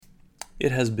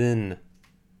It has been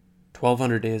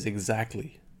 1,200 days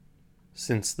exactly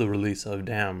since the release of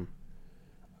Damn,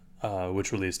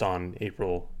 which released on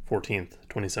April 14th,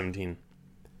 2017.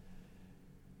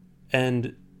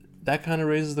 And that kind of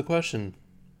raises the question,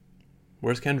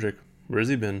 where's Kendrick? Where's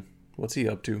he been? What's he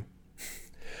up to?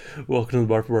 Welcome to the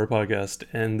Bar for Bar podcast,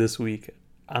 and this week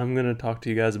I'm going to talk to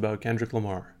you guys about Kendrick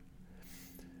Lamar.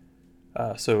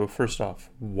 So first off,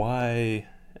 why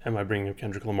am I bringing up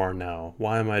Kendrick Lamar now?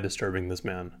 Why am I disturbing this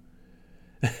man?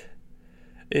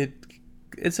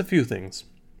 It's a few things.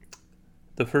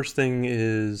 The first thing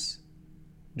is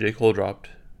J. Cole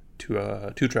dropped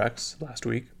two tracks last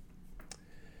week.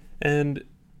 And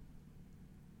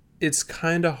it's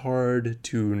kind of hard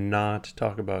to not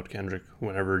talk about Kendrick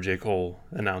whenever J. Cole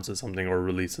announces something or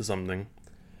releases something.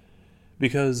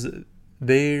 Because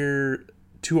they're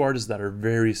two artists that are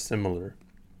very similar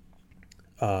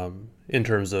in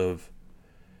terms of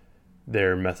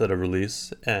their method of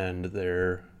release and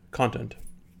their content.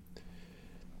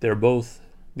 They're both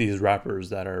these rappers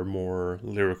that are more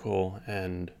lyrical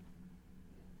and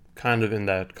kind of in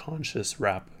that conscious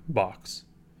rap box.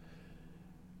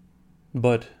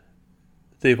 But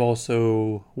they've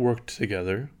also worked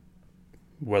together,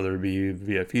 whether it be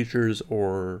via features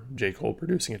or J. Cole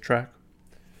producing a track.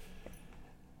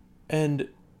 And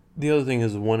the other thing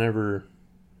is, whenever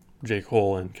J.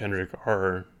 Cole and Kendrick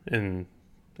are in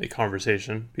a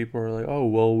conversation, people are like, oh,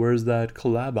 well, where's that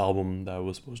collab album that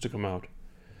was supposed to come out?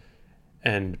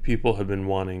 And people have been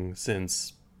wanting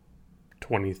since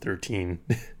 2013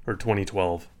 or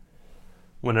 2012,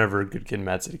 whenever Good Kid,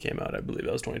 Mad City came out. I believe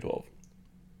that was 2012.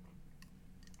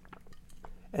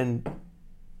 And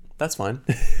that's fine.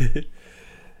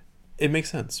 It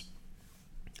makes sense.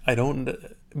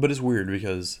 But it's weird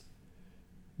because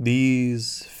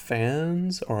these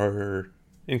fans are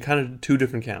in kind of two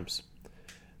different camps.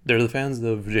 They're the fans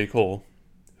of J. Cole,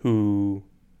 who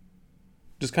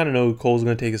just kind of know Cole's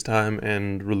going to take his time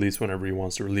and release whenever he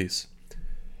wants to release.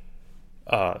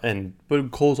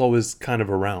 But Cole's always kind of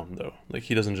around, though. Like,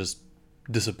 he doesn't just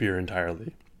disappear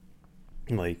entirely.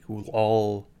 Like,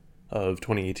 all of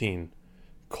 2018,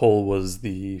 Cole was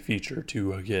the feature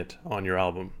to a hit on your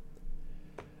album.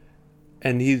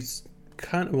 And he's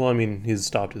he's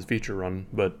stopped his feature run,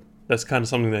 but that's kind of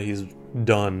something that he's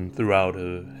done throughout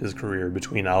his career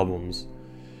between albums.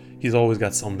 He's always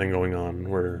got something going on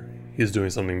where he's doing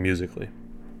something musically.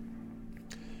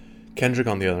 Kendrick,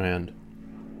 on the other hand,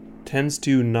 tends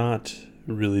to not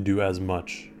really do as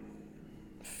much.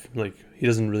 Like, he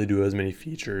doesn't really do as many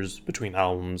features between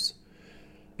albums,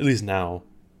 at least now.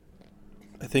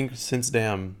 I think since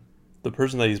Damn, the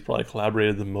person that he's probably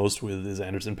collaborated the most with is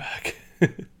Anderson .Paak.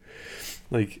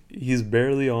 Like, he's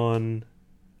barely on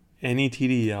any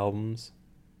TDE albums.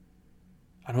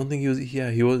 I don't think he was.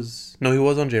 Yeah, he was. No, he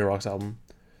was on J-Rock's album.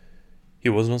 He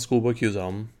wasn't on Schoolboy Q's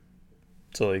album.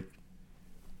 So, like,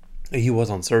 he was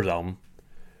on Sir's album.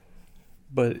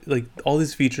 But, like, all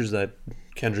these features that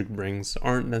Kendrick brings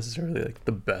aren't necessarily, like,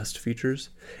 the best features.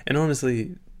 And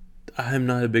honestly, I'm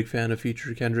not a big fan of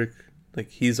feature Kendrick. Like,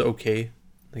 he's okay.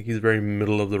 Like, he's very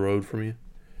middle of the road for me.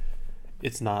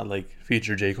 It's not like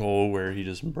feature J. Cole where he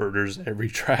just murders every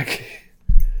track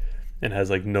and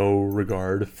has, like, no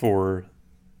regard for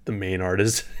the main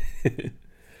artist.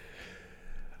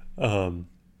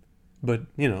 But,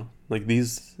 you know, like,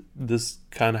 this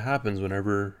kind of happens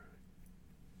whenever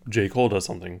J. Cole does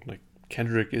something. Like,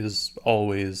 Kendrick is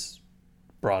always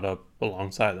brought up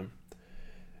alongside him.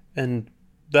 And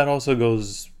that also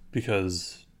goes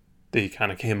because they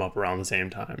kind of came up around the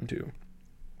same time, too.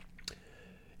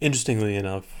 Interestingly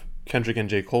enough, Kendrick and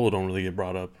J. Cole don't really get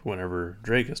brought up whenever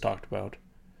Drake is talked about.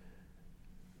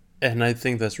 And I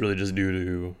think that's really just due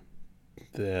to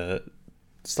the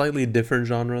slightly different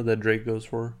genre that Drake goes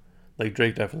for. Like,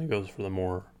 Drake definitely goes for the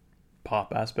more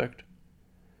pop aspect.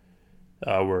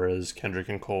 Whereas Kendrick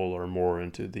and Cole are more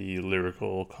into the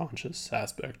lyrical, conscious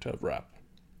aspect of rap.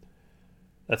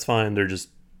 That's fine, they're just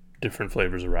different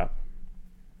flavors of rap.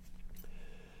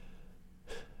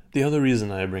 The other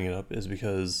reason I bring it up is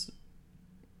because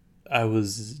I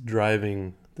was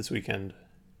driving this weekend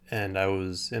and I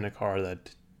was in a car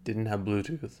that didn't have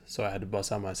Bluetooth, so I had to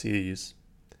bust out my CDs.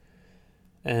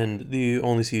 And the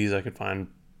only CDs I could find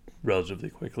relatively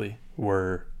quickly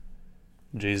were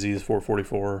Jay-Z's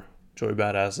 444, Joey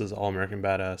Badass's All American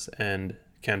Badass, and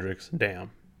Kendrick's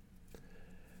Damn.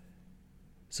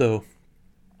 So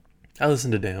I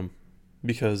listened to Damn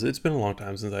because it's been a long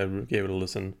time since I gave it a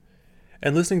listen.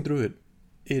 And listening through it,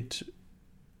 it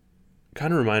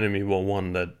kind of reminded me, well,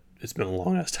 one, that it's been a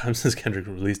long ass time since Kendrick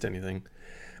released anything.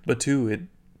 But two, it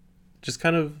just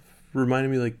kind of reminded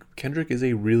me, like, Kendrick is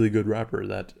a really good rapper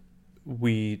that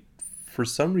we, for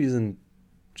some reason,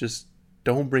 just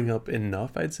don't bring up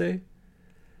enough, I'd say.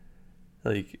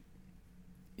 Like,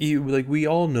 we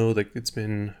all know that it's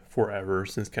been forever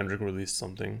since Kendrick released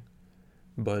something,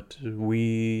 but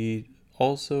we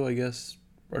also, I guess,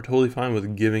 are totally fine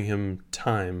with giving him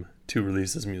time to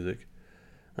release his music.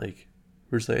 Like,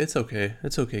 we're just like, it's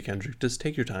okay, Kendrick, just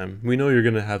take your time. We know you're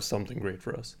gonna have something great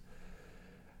for us.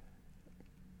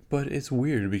 But it's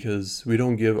weird because we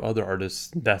don't give other artists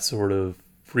that sort of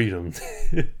freedom.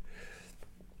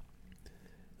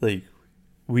 Like,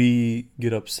 we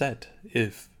get upset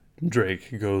if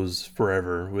Drake goes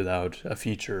forever without a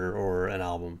feature or an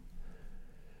album.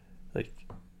 Like,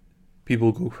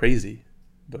 people go crazy.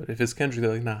 But if it's Kendrick,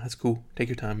 they're like, nah, that's cool. Take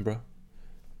your time, bro.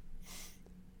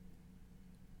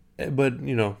 But,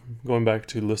 going back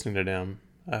to listening to Damn,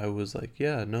 I was like,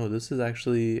 yeah, no, this is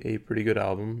actually a pretty good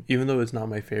album. Even though it's not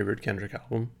my favorite Kendrick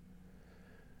album.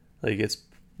 Like,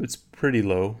 it's pretty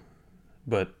low,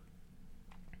 but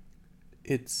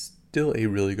it's still a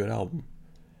really good album.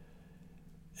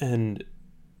 And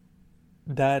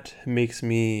that makes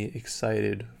me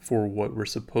excited for what we're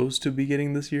supposed to be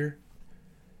getting this year.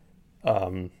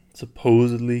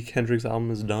 Supposedly Kendrick's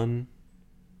album is done.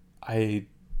 I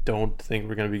don't think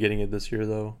we're going to be getting it this year,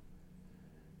 though.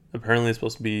 Apparently it's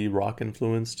supposed to be rock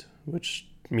influenced, which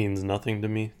means nothing to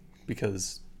me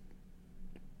because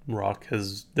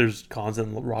there's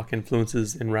constant rock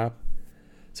influences in rap.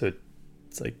 So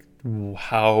it's like,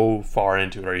 how far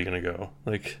into it are you going to go?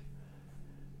 Like,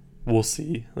 we'll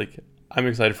see. Like, I'm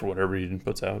excited for whatever he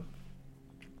puts out.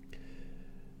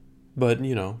 But,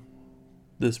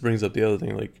 this brings up the other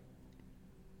thing. Like,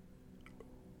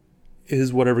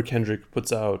 is whatever Kendrick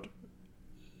puts out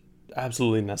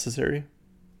absolutely necessary?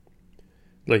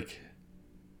 Like,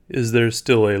 is there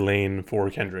still a lane for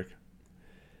Kendrick,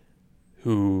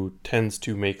 who tends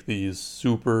to make these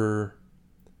super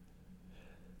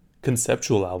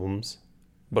conceptual albums,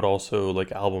 but also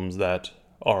like albums that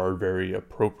are very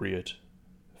appropriate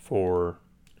for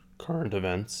current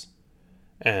events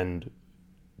and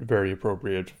very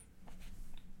appropriate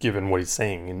given what he's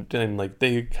saying, and like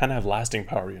they kind of have lasting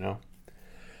power,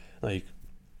 like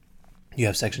you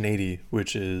have Section 80,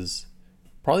 which is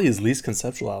probably his least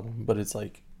conceptual album, but it's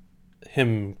like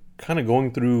him kind of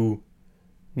going through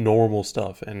normal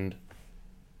stuff, and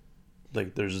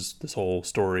like there's this whole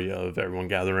story of everyone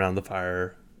gathering around the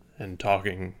fire and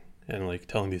talking and like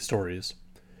telling these stories.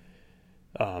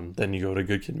 Then you go to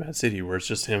Good Kid, Mad City, where it's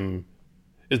just him.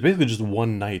 It's basically just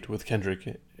one night with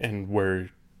Kendrick, and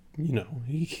where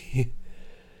he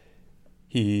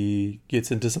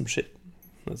gets into some shit.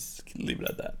 Let's leave it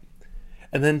at that.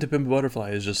 And then To Pimp a Butterfly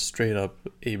is just straight up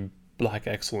a black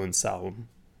excellence album,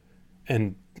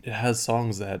 and it has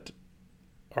songs that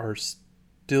are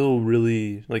still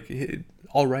really like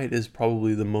All Right is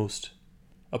probably the most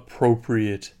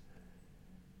appropriate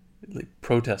like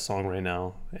protest song right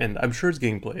now, and I'm sure it's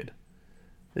getting played.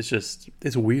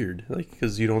 It's weird, like,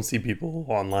 because you don't see people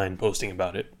online posting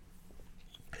about it.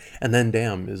 And then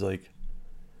Damn is like,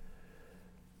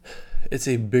 it's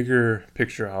a bigger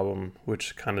picture album,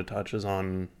 which kind of touches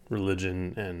on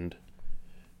religion and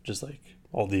just like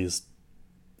all these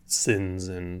sins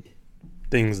and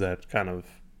things that kind of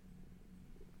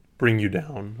bring you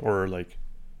down or like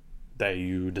that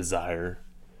you desire.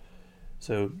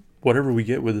 So whatever we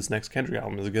get with this next Kendrick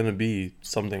album is going to be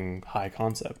something high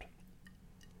concept.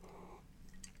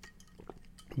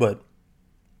 But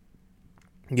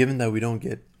given that we don't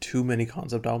get too many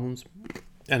concept albums,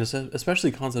 and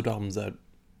especially concept albums that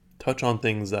touch on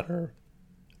things that are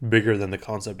bigger than the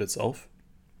concept itself,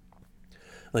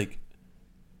 like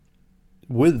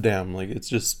with Damn, like it's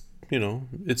just,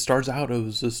 it starts out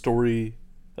as a story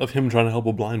of him trying to help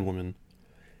a blind woman,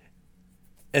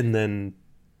 and then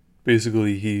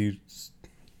basically he's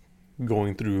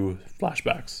going through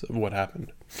flashbacks of what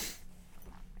happened.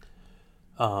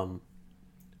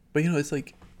 But it's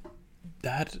like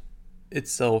that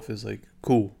itself is like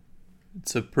cool.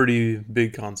 It's a pretty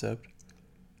big concept,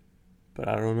 but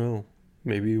I don't know.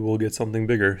 Maybe we'll get something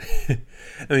bigger.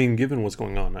 I mean, given what's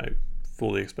going on, I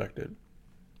fully expect it.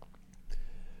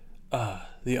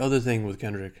 The other thing with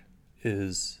Kendrick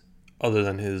is, other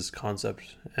than his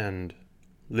concept and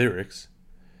lyrics,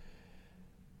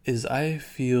 is I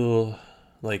feel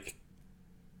like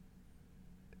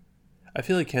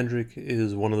Kendrick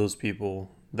is one of those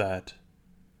people that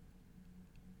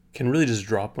can really just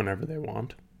drop whenever they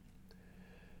want.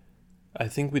 I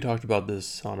think we talked about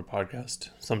this on a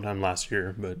podcast sometime last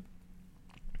year, but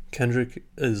Kendrick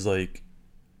is like,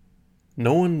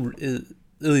 no one is,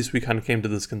 at least we kind of came to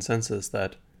this consensus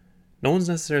that no one's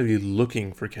necessarily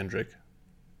looking for Kendrick.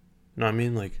 You know what I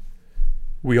mean? Like,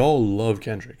 we all love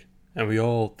Kendrick and we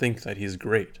all think that he's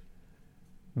great,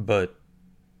 but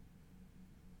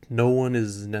no one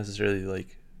is necessarily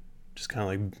like just kind of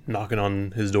like knocking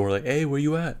on his door like, hey, where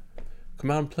you at?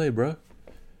 Come out and play, bruh.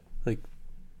 Like,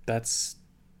 that's,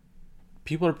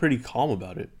 people are pretty calm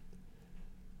about it.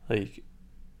 Like,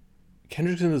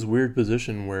 Kendrick's in this weird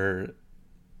position where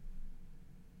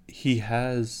he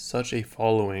has such a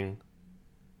following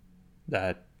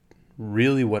that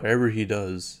really whatever he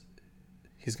does,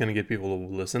 he's going to get people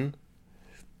to listen.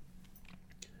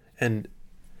 And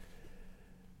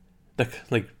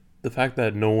the fact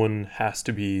that no one has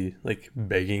to be like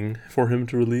begging for him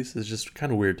to release is just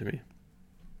kind of weird to me.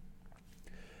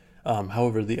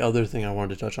 However, the other thing I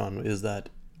wanted to touch on is that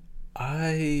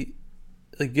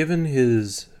given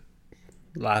his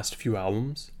last few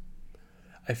albums,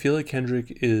 I feel like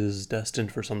Kendrick is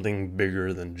destined for something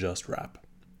bigger than just rap.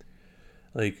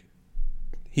 Like,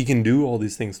 he can do all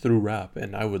these things through rap,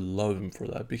 and I would love him for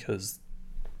that because,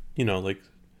 like,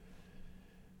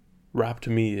 rap to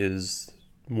me is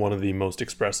one of the most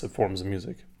expressive forms of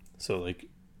music. So, like,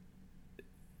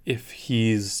 if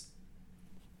he's...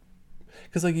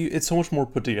 Because, like, it's so much more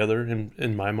put together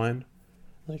in my mind.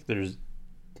 Like, there's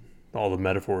all the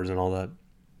metaphors and all that.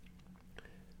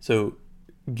 So,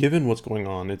 given what's going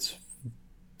on, it's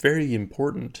very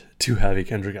important to have a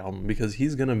Kendrick album because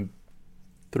he's going to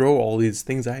throw all these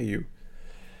things at you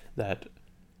that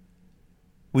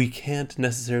we can't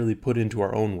necessarily put into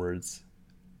our own words.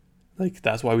 Like,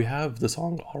 that's why we have the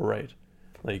song Alright.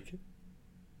 Like,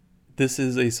 this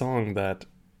is a song that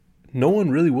no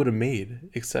one really would have made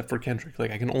except for Kendrick.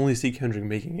 Like, I can only see Kendrick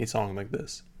making a song like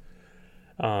this.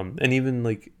 And even,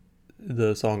 like,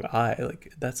 the song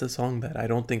like, that's a song that I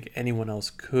don't think anyone else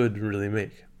could really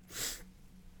make.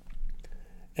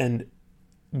 And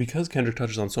because Kendrick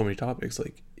touches on so many topics,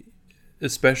 like,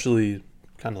 especially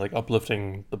kind of like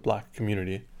uplifting the Black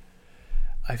community,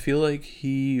 I feel like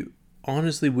he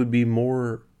honestly would be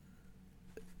more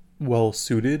well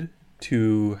suited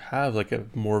to have like a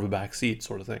more of a backseat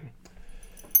sort of thing.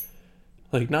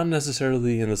 Like, not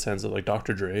necessarily in the sense of like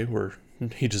Dr. Dre, where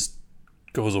he just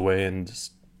goes away and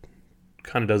just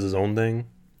kind of does his own thing.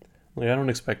 Like, I don't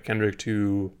expect Kendrick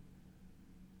to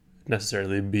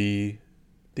necessarily be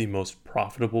the most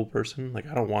profitable person. Like,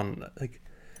 I don't want, like,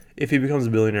 if he becomes a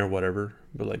billionaire, whatever,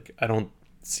 but like, I don't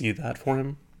see that for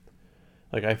him.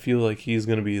 Like, I feel like he's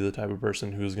going to be the type of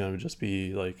person who's going to just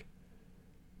be like,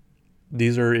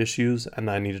 these are issues and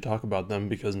I need to talk about them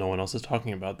because no one else is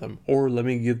talking about them. Or let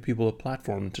me give people a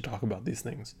platform to talk about these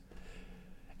things.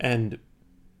 And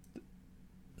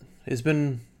it's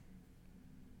been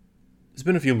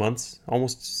a few months,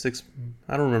 almost 6.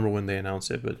 I don't remember when they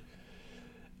announced it, but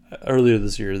earlier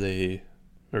this year,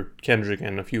 Kendrick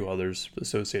and a few others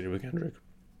associated with Kendrick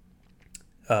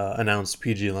announced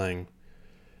PG Lang,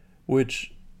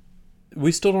 which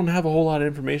we still don't have a whole lot of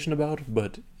information about,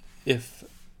 but if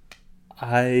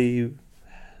my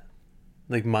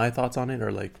thoughts on it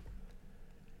are like,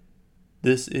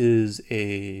 this is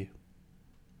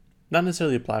not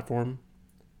necessarily a platform,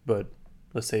 but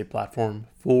let's say a platform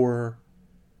for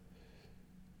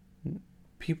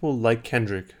people like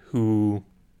Kendrick who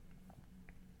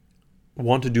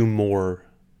want to do more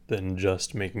than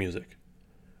just make music,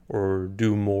 or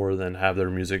do more than have their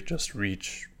music just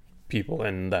reach people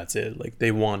and that's it. Like,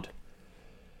 they want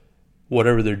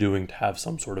whatever they're doing to have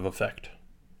some sort of effect,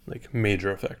 like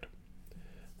major effect.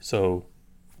 So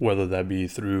whether that be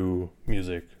through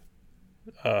music,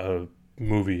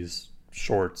 movies,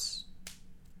 shorts,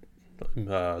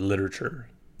 literature,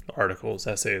 articles,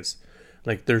 essays,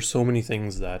 like, there's so many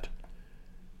things that,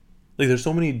 like, there's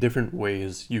so many different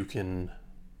ways you can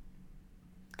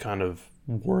kind of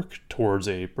work towards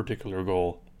a particular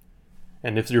goal.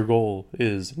 And if your goal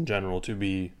is in general to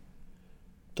be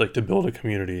like to build a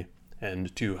community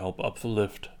and to help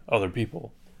uplift other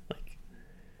people, like,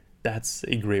 that's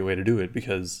a great way to do it,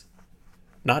 because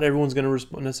not everyone's going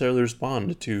to necessarily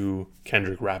respond to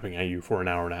Kendrick rapping at you for an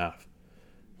hour and a half.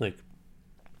 Like,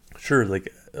 sure,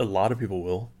 like, a lot of people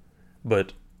will,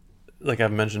 but like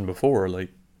I've mentioned before,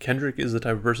 like, Kendrick is the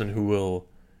type of person who will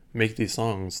make these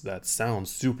songs that sound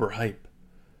super hype,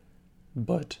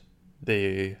 but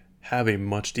they have a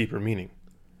much deeper meaning.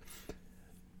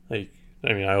 Like,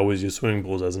 I mean, I always use swimming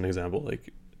pools as an example.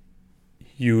 Like,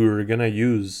 you're gonna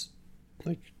use,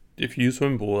 like, if you use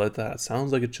swimming pool, that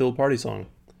sounds like a chill party song,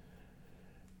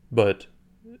 but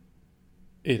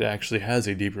it actually has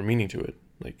a deeper meaning to it.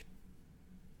 Like,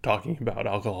 talking about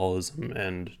alcoholism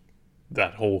and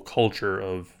that whole culture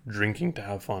of drinking to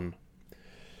have fun.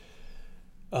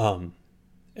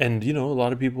 And, a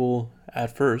lot of people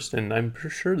at first, and I'm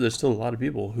sure there's still a lot of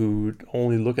people who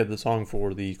only look at the song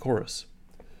for the chorus.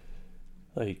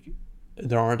 Like,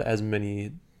 there aren't as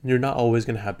many, you're not always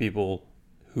going to have people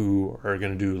who are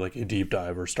going to do like a deep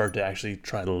dive or start to actually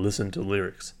try to listen to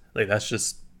lyrics. Like, that's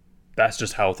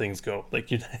just how things go.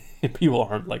 Like, people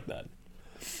aren't like that.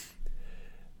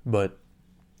 But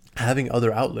having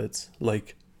other outlets,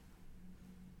 like,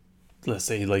 let's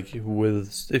say, like,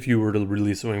 if you were to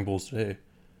release Swimming Pools today,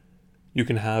 you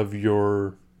can have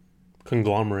your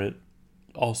conglomerate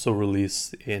also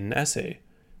release an essay,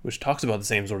 which talks about the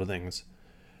same sort of things.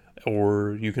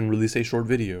 Or you can release a short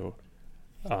video.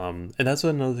 And that's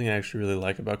another thing I actually really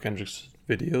like about Kendrick's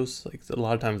videos. Like, a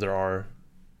lot of times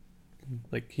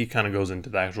he kind of goes into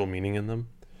the actual meaning in them.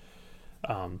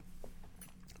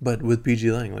 But with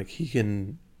PG Lang, like, he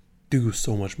can do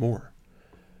so much more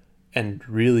and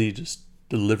really just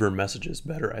deliver messages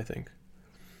better, I think.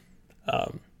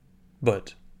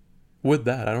 But with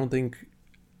that, I don't think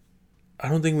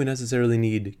we necessarily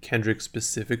need Kendrick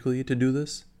specifically to do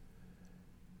this.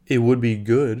 It would be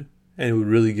good, and it would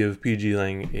really give PG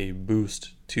Lang a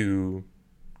boost to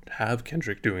have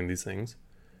Kendrick doing these things,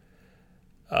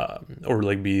 or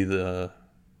like be the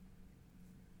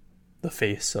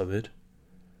face of it.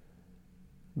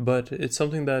 But it's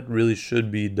something that really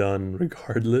should be done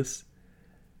regardless.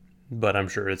 But I'm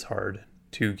sure it's hard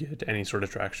to get any sort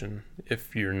of traction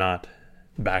if you're not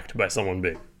backed by someone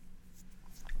big.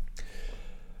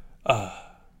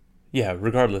 Yeah,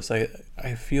 regardless, I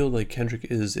feel like Kendrick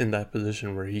is in that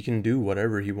position where he can do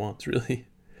whatever he wants, really.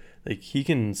 Like, he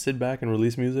can sit back and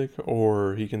release music,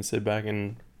 or he can sit back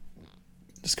and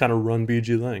just kind of run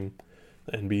PG Lang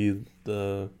and be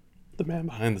the man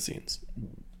behind the scenes.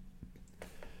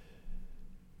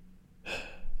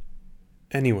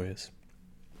 Anyways,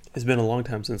 it's been a long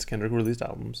time since Kendrick released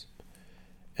albums.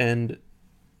 And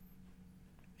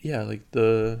yeah,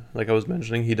 like I was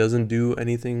mentioning, he doesn't do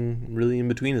anything really in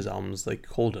between his albums like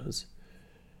Cole does.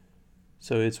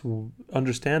 So it's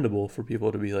understandable for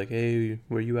people to be like, "Hey,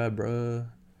 where you at, bruh?"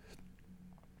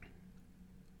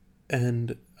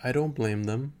 And I don't blame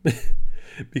them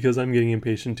because I'm getting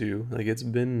impatient too. Like, it's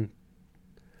been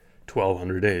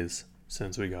 1,200 days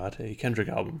since we got a Kendrick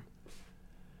album.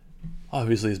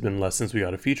 Obviously, it's been less since we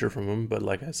got a feature from him, but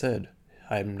like I said,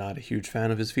 I'm not a huge fan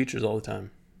of his features all the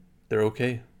time. They're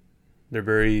okay. They're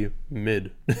very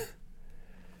mid.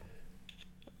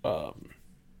 But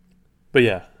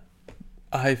yeah,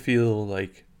 I feel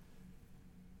like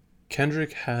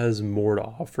Kendrick has more to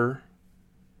offer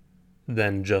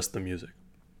than just the music.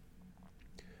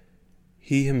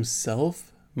 He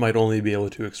himself might only be able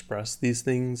to express these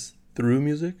things through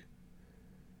music,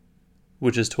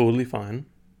 which is totally fine.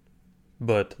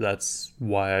 But that's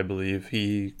why I believe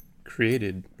he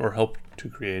created or helped to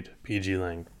create PG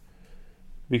Lang.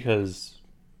 Because,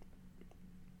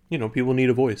 people need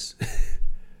a voice.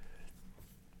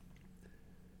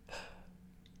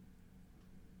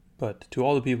 But to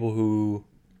all the people who...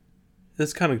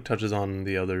 This kind of touches on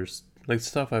the others, like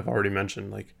stuff I've already mentioned.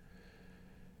 Like,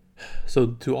 so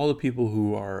to all the people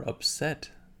who are upset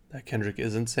that Kendrick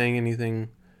isn't saying anything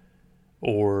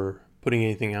or putting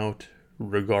anything out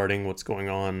regarding what's going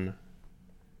on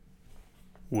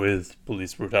with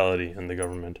police brutality and the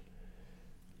government,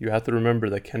 you have to remember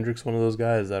that Kendrick's one of those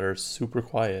guys that are super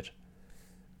quiet.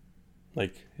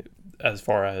 Like, as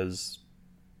far as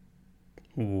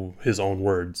his own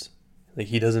words. Like,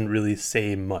 he doesn't really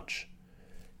say much.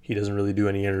 He doesn't really do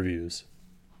any interviews.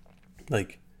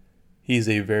 Like, he's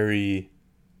a very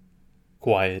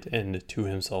quiet and to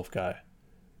himself guy.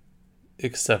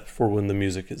 Except for when the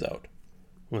music is out.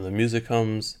 When the music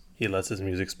comes, he lets his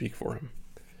music speak for him.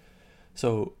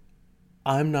 So,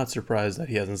 I'm not surprised that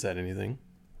he hasn't said anything.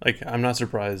 Like, I'm not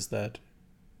surprised that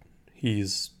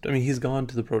he's gone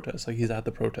to the protest. Like, he's at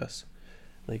the protest.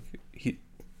 Like,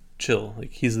 chill.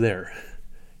 Like, he's there.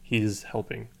 He's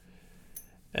helping.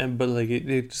 But like,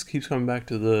 it just keeps coming back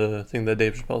to the thing that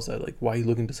Dave Chappelle said. Like, why are you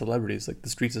looking to celebrities? Like, the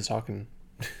streets is talking.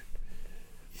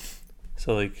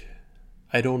 So, like,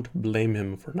 I don't blame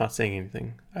him for not saying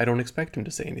anything. I don't expect him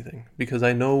to say anything. Because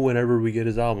I know whenever we get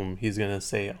his album, he's going to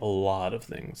say a lot of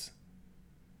things.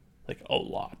 Like, a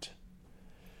lot.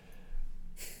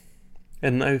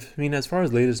 And as far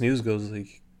as latest news goes,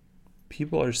 like,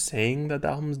 people are saying that the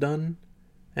album's done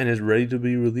and is ready to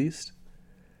be released.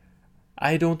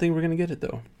 I don't think we're going to get it,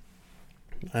 though.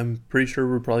 I'm pretty sure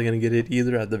we're probably going to get it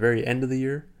either at the very end of the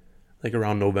year, like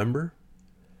around November,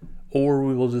 or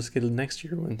we will just get it next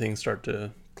year when things start to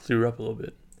clear up a little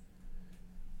bit.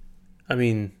 I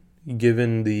mean,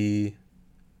 given the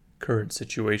current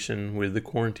situation with the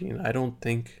quarantine, I don't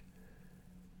think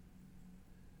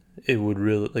it would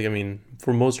really, like, I mean,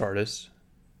 for most artists,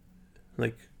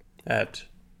 like, at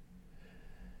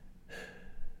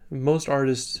most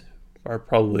artists are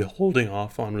probably holding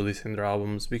off on releasing their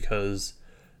albums because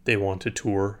they want to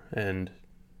tour and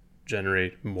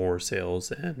generate more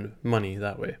sales and money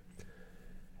that way.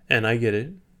 And I get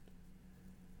it.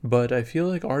 But I feel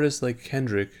like artists like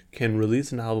Kendrick can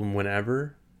release an album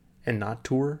whenever and not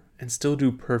tour and still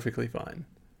do perfectly fine.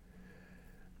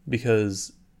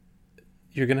 Because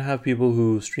you're going to have people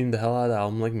who stream the hell out of the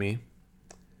album like me.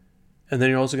 And then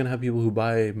you're also going to have people who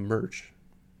buy merch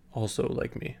also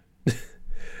like me.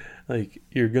 Like,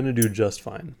 you're going to do just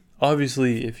fine.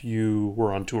 Obviously, if you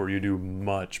were on tour, you do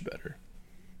much better.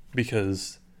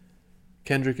 Because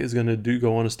Kendrick is going to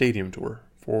go on a stadium tour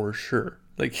for sure.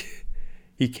 Like,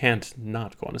 he can't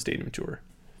not go on a stadium tour.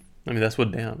 I mean, that's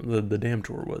what the Damn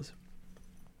tour was.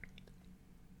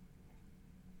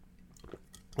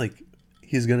 Like,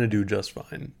 he's going to do just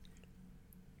fine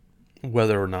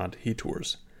whether or not he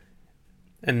tours.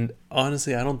 And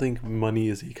honestly, I don't think money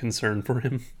is a concern for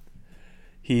him.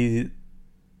 He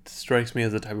strikes me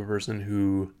as the type of person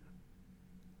who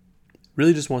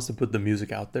really just wants to put the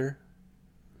music out there,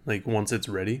 like, once it's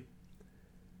ready,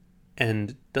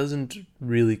 and doesn't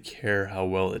really care how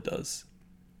well it does.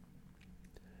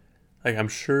 Like, I'm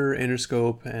sure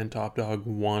Interscope and Top Dog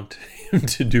want him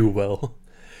to do well,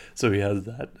 so he has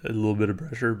that a little bit of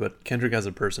pressure, but Kendrick as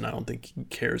a person, I don't think he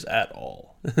cares at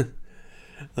all.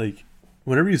 Like,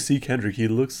 whenever you see Kendrick, he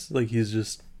looks like he's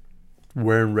just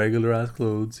wearing regular ass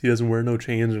clothes. He doesn't wear no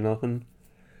chains or nothing.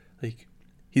 Like,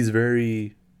 he's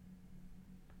very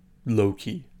low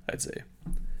key, I'd say.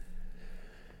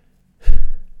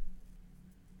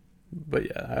 But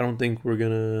yeah, I don't think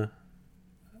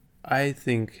I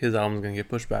think his album's gonna get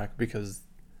pushed back because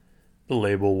the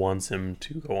label wants him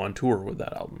to go on tour with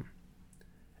that album.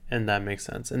 And that makes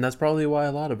sense. And that's probably why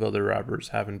a lot of other rappers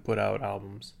haven't put out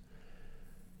albums.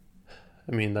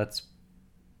 I mean,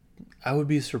 I would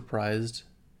be surprised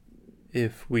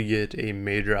if we get a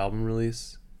major album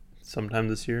release sometime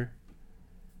this year.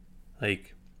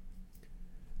 Like,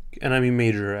 and I mean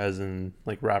major as in,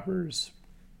 like, rappers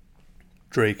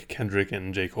Drake, Kendrick,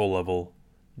 and J. Cole level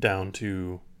down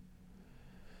to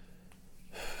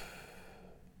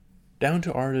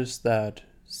artists that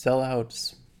sell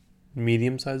out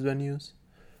medium-sized venues.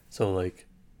 So, like,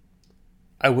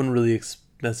 I wouldn't really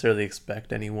necessarily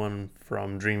expect anyone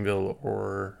from Dreamville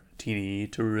or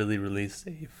TDE to really release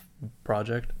a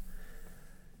project.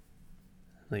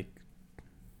 Like,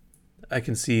 I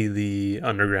can see the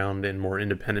underground and more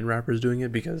independent rappers doing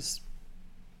it because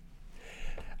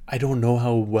I don't know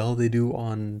how well they do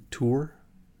on tour.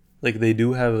 Like, they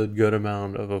do have a good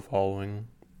amount of a following.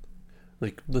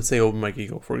 Like, let's say Open Mike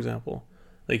Ego, for example.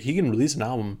 Like, he can release an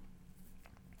album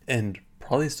and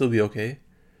probably still be okay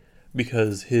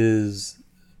because his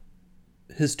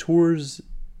tours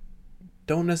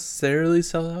don't necessarily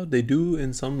sell out. They do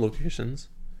in some locations.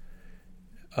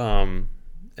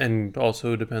 And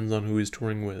also depends on who he's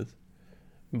touring with.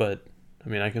 But, I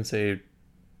mean, I can say,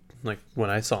 like, when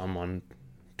I saw him on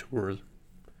tour,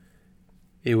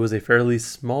 it was a fairly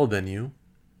small venue.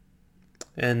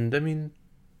 And, I mean,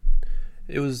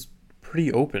 it was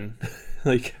pretty open.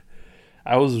 Like,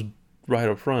 I was right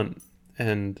up front,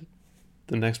 and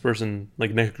the next person,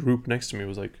 like, next group next to me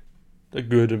was, like, a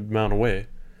good amount away.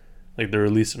 Like, they're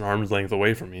at least an arm's length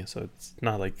away from me, so it's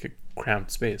not, like, a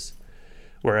cramped space.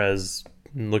 Whereas,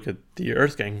 look at the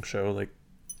Earth Gang show, like,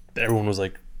 everyone was,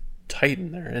 like, tight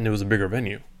in there, and it was a bigger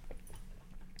venue.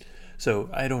 So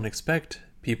I don't expect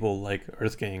people like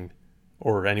Earth Gang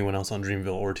or anyone else on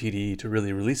Dreamville or TDE to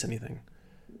really release anything.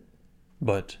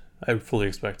 But I fully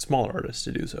expect smaller artists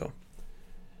to do so.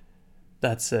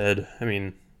 That said, I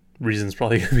mean, Reason's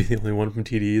probably going to be the only one from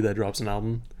TDE that drops an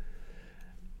album.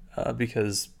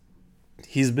 Because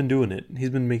he's been doing it. He's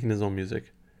been making his own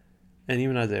music. And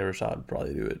even Isaiah Rashad would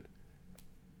probably do it.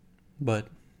 But,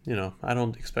 you know, I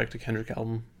don't expect a Kendrick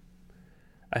album.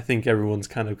 I think everyone's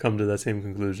kind of come to that same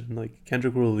conclusion. Like,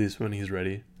 Kendrick will release when he's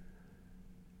ready.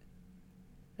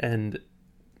 And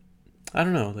I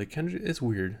don't know, like, Kendrick, it's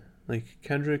weird. Like,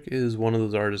 Kendrick is one of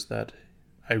those artists that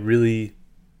I really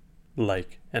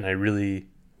like and I really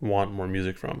want more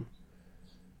music from.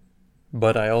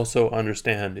 But I also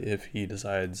understand if he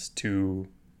decides to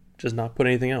just not put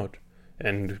anything out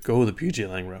and go the PJ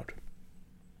Lang route.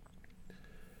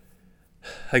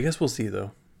 I guess we'll see,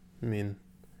 though. I mean,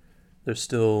 there's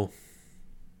still,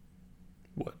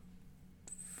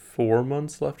 4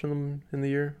 months left in the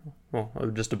year? Well,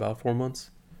 just about 4 months.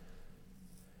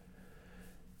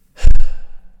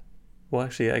 Well,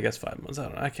 actually, I guess 5 months. I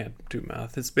don't know. I can't do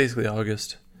math. It's basically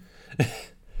August.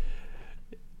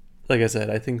 like I said,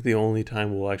 I think the only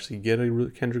time we'll actually get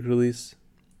a Kendrick release,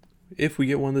 if we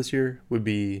get one this year, would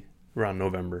be around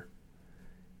November.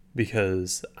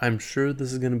 Because I'm sure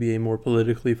this is going to be a more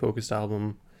politically focused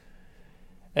album,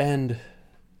 and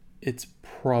it's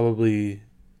probably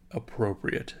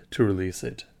appropriate to release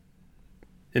it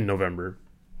in November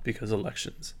because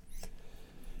elections.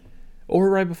 Or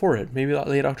right before it, maybe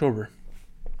late October.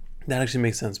 That actually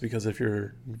makes sense because if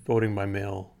you're voting by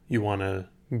mail, you want to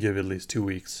give at least 2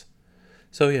 weeks.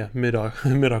 So yeah,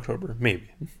 mid-October,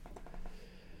 maybe.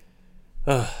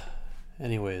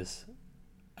 Anyways,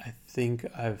 I think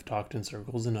I've talked in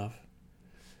circles enough.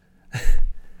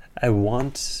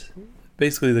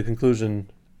 Basically the conclusion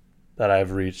that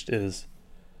I've reached is,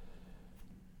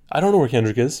 I don't know where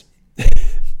Kendrick is,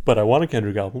 but I want a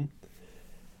Kendrick album.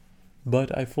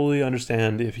 But I fully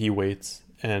understand if he waits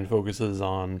and focuses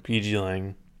on PG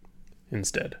Lang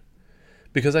instead.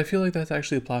 Because I feel like that's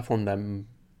actually a platform that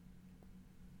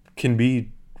can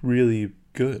be really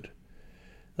good.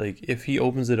 Like, if he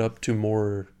opens it up to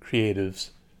more creatives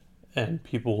and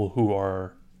people who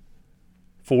are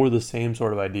for the same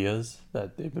sort of ideas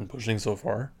that they've been pushing so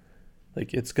far,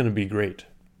 like, it's going to be great.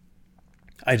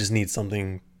 I just need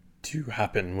something to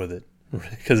happen with it.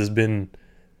 Because it's been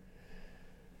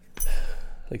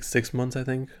like 6 months, I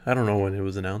think. I don't know when it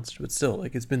was announced, but still,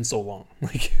 like, it's been so long.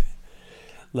 Like,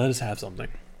 let us have something.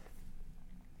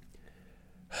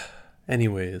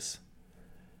 Anyways,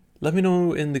 let me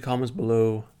know in the comments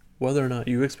below whether or not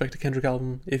you expect a Kendrick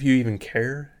album, if you even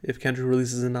care if Kendrick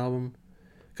releases an album.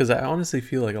 Because I honestly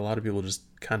feel like a lot of people just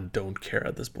kind of don't care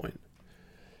at this point.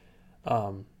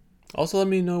 Also, let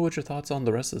me know what your thoughts on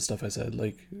the rest of the stuff I said.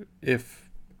 Like, if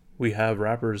we have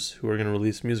rappers who are going to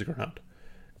release music or not.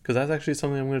 Because that's actually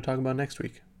something I'm going to talk about next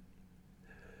week.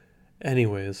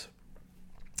 Anyways,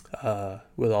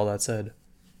 with all that said,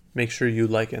 make sure you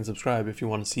like and subscribe if you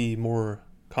want to see more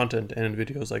content and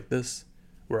videos like this,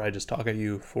 where I just talk at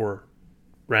you for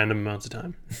random amounts of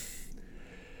time.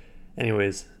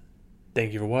 Anyways,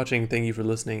 thank you for watching, thank you for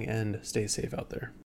listening, and stay safe out there.